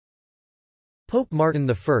Pope Martin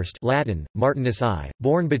I Latin, Martinus I,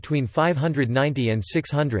 born between 590 and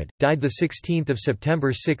 600, died 16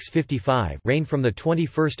 September 655, reigned from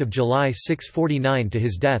 21 July 649 to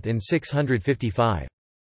his death in 655.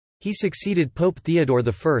 He succeeded Pope Theodore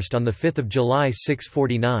I on 5 July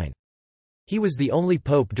 649. He was the only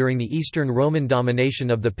pope during the Eastern Roman domination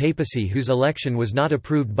of the papacy whose election was not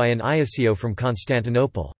approved by an iasio from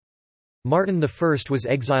Constantinople. Martin I was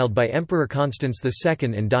exiled by Emperor Constans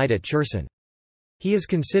II and died at Cherson. He is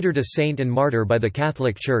considered a saint and martyr by the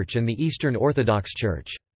Catholic Church and the Eastern Orthodox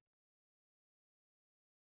Church.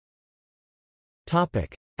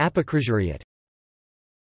 Apocrysuariate.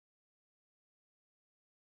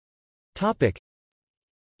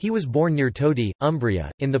 He was born near Todi,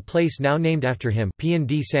 Umbria, in the place now named after him, Pian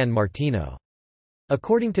di San Martino.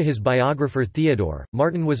 According to his biographer Theodore,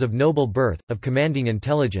 Martin was of noble birth, of commanding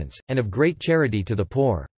intelligence, and of great charity to the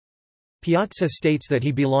poor. Piazza states that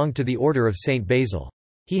he belonged to the order of Saint Basil.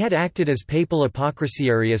 He had acted as papal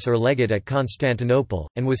apocrysuarius or legate at Constantinople,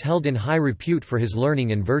 and was held in high repute for his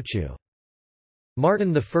learning and virtue.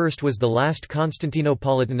 Martin I was the last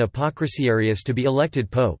Constantinopolitan apocrysuarius to be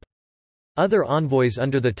elected pope. Other envoys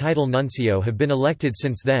under the title nuncio have been elected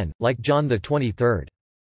since then, like John XXIII.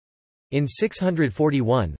 In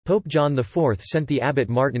 641, Pope John IV sent the abbot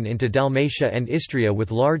Martin into Dalmatia and Istria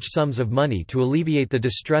with large sums of money to alleviate the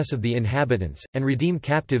distress of the inhabitants, and redeem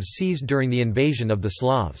captives seized during the invasion of the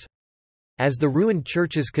Slavs. As the ruined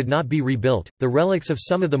churches could not be rebuilt, the relics of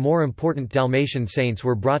some of the more important Dalmatian saints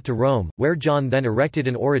were brought to Rome, where John then erected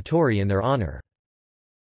an oratory in their honor.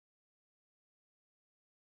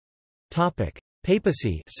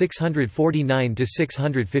 Papacy 649 to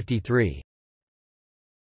 653.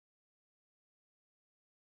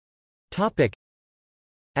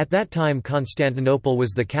 At that time Constantinople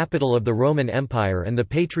was the capital of the Roman Empire and the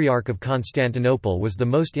Patriarch of Constantinople was the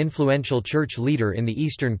most influential church leader in the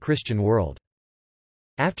Eastern Christian world.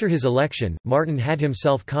 After his election, Martin had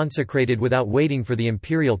himself consecrated without waiting for the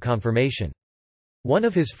imperial confirmation. One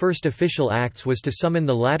of his first official acts was to summon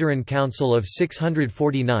the Lateran Council of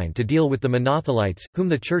 649 to deal with the Monothelites, whom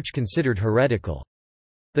the Church considered heretical.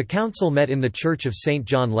 The council met in the Church of St.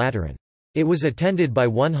 John Lateran. It was attended by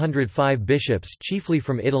 105 bishops chiefly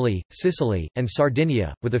from Italy, Sicily, and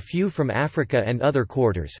Sardinia, with a few from Africa and other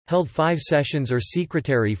quarters, held 5 sessions or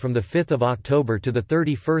secretary from 5 October to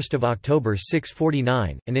 31 October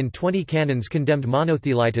 649, and in 20 canons condemned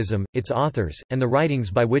monothelitism, its authors, and the writings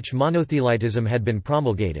by which monothelitism had been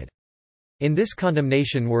promulgated. In this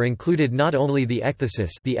condemnation were included not only the ekthesis,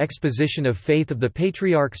 the exposition of faith of the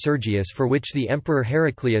Patriarch Sergius for which the Emperor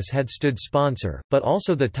Heraclius had stood sponsor, but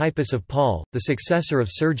also the typus of Paul, the successor of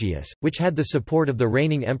Sergius, which had the support of the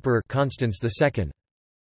reigning Emperor Constans II.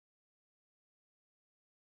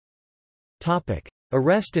 Topic: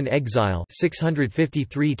 Arrest and exile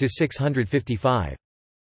 653 to 655.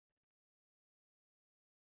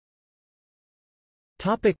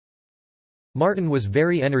 Topic: Martin was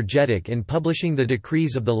very energetic in publishing the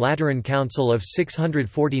decrees of the Lateran Council of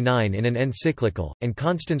 649 in an encyclical, and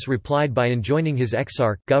Constans replied by enjoining his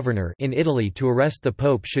exarch governor in Italy to arrest the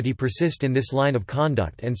pope should he persist in this line of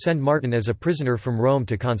conduct and send Martin as a prisoner from Rome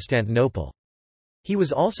to Constantinople. He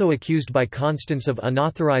was also accused by Constans of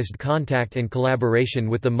unauthorized contact and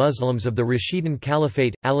collaboration with the Muslims of the Rashidun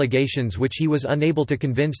Caliphate, allegations which he was unable to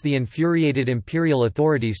convince the infuriated imperial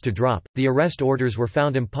authorities to drop. The arrest orders were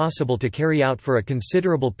found impossible to carry out for a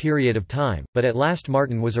considerable period of time, but at last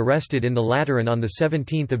Martin was arrested in the Lateran on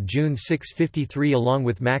 17 June 653 along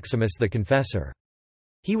with Maximus the Confessor.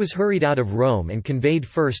 He was hurried out of Rome and conveyed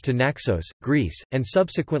first to Naxos, Greece, and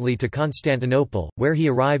subsequently to Constantinople, where he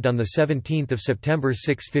arrived on 17 September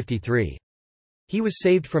 653. He was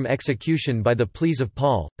saved from execution by the pleas of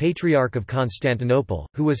Paul, Patriarch of Constantinople,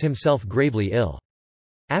 who was himself gravely ill.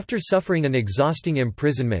 After suffering an exhausting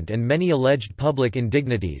imprisonment and many alleged public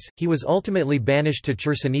indignities, he was ultimately banished to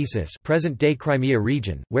Chersonesus, present-day Crimea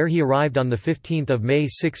region, where he arrived on 15 May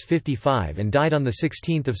 655 and died on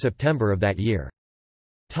 16 September of that year.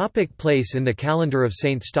 Place in the calendar of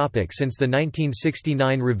saints. Since the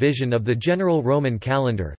 1969 revision of the general Roman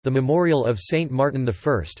calendar, the memorial of Saint Martin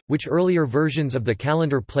I, which earlier versions of the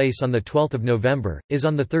calendar place on 12 November, is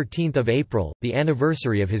on 13 April, the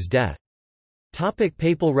anniversary of his death.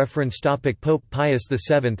 Papal reference. Pope Pius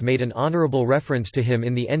VII made an honorable reference to him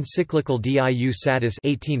in the encyclical Diu Satis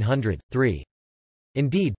 1800-3.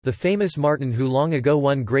 Indeed, the famous Martin who long ago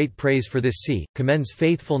won great praise for this see, commends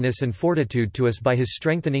faithfulness and fortitude to us by his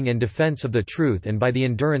strengthening and defense of the truth and by the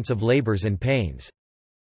endurance of labors and pains.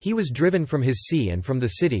 He was driven from his see and from the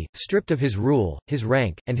city, stripped of his rule, his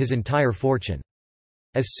rank, and his entire fortune.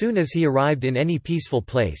 As soon as he arrived in any peaceful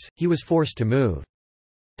place, he was forced to move.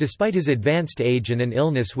 Despite his advanced age and an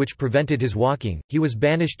illness which prevented his walking, he was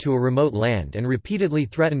banished to a remote land and repeatedly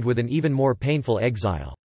threatened with an even more painful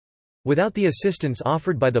exile. Without the assistance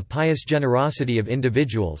offered by the pious generosity of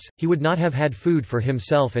individuals, he would not have had food for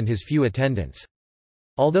himself and his few attendants.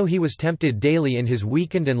 Although he was tempted daily in his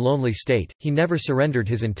weakened and lonely state, he never surrendered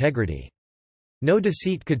his integrity. No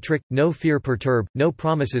deceit could trick, no fear perturb, no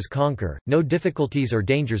promises conquer, no difficulties or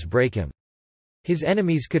dangers break him. His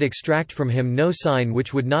enemies could extract from him no sign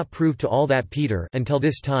which would not prove to all that Peter until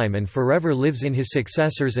this time and forever lives in his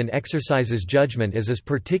successors and exercises judgment as is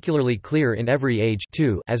particularly clear in every age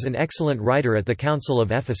too, as an excellent writer at the Council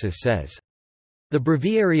of Ephesus says. The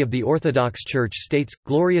Breviary of the Orthodox Church states,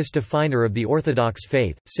 glorious definer of the Orthodox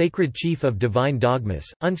faith, sacred chief of divine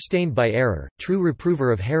dogmas, unstained by error, true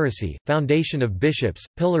reprover of heresy, foundation of bishops,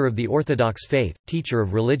 pillar of the Orthodox faith, teacher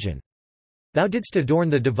of religion. Thou didst adorn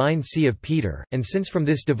the divine see of Peter, and since from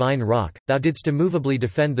this divine rock, thou didst immovably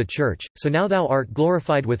defend the Church, so now thou art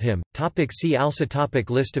glorified with him. See also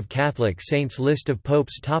List of Catholic saints, List of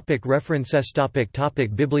popes, References,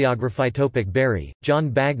 Bibliography. Barry,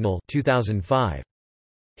 John Bagnall 2005.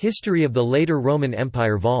 History of the Later Roman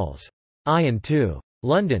Empire Vols. I and II.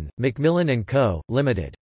 London, Macmillan & Co.,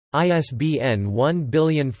 Limited. ISBN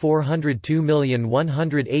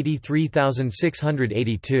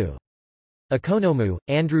 1402183682. Economou,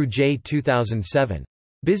 Andrew J. 2007.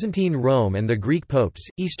 Byzantine Rome and the Greek Popes,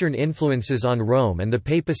 Eastern Influences on Rome and the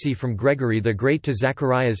Papacy from Gregory the Great to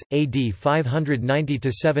Zacharias, AD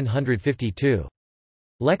 590–752.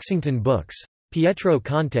 Lexington Books. Pietro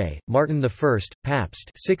Conte, Martin I,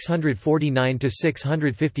 Pabst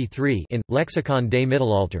 649–653 in, Lexikon des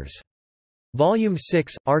Mittelalters. Volume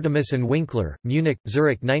 6, Artemis and Winkler, Munich,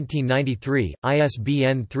 Zurich 1993,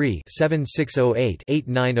 ISBN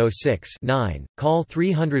 3-7608-8906-9, Call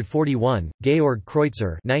 341, Georg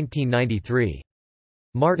Kreutzer 1993.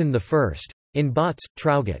 Martin I. In Botz,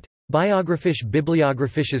 Traugott.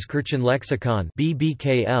 Bibliographisches Kirchenlexikon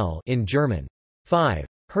BBKL in German. 5.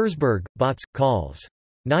 Herzberg, Botz, Calls.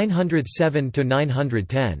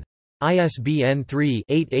 907–910. ISBN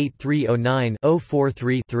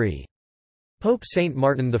 3-88309-043-3. Pope Saint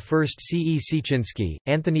Martin I. C. E. Siecinski,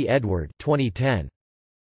 Anthony Edward 2010.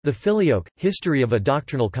 The Filioque, History of a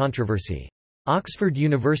Doctrinal Controversy. Oxford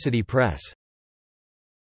University Press.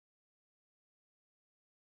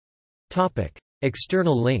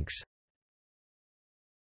 External links.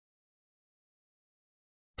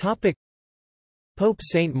 Pope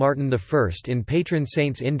Saint Martin I in Patron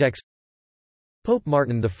Saints Index. Pope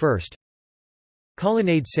Martin I.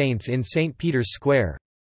 Colonnade Saints in St. Peter's Square.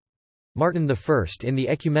 Martin I in the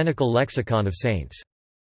Ecumenical Lexicon of Saints.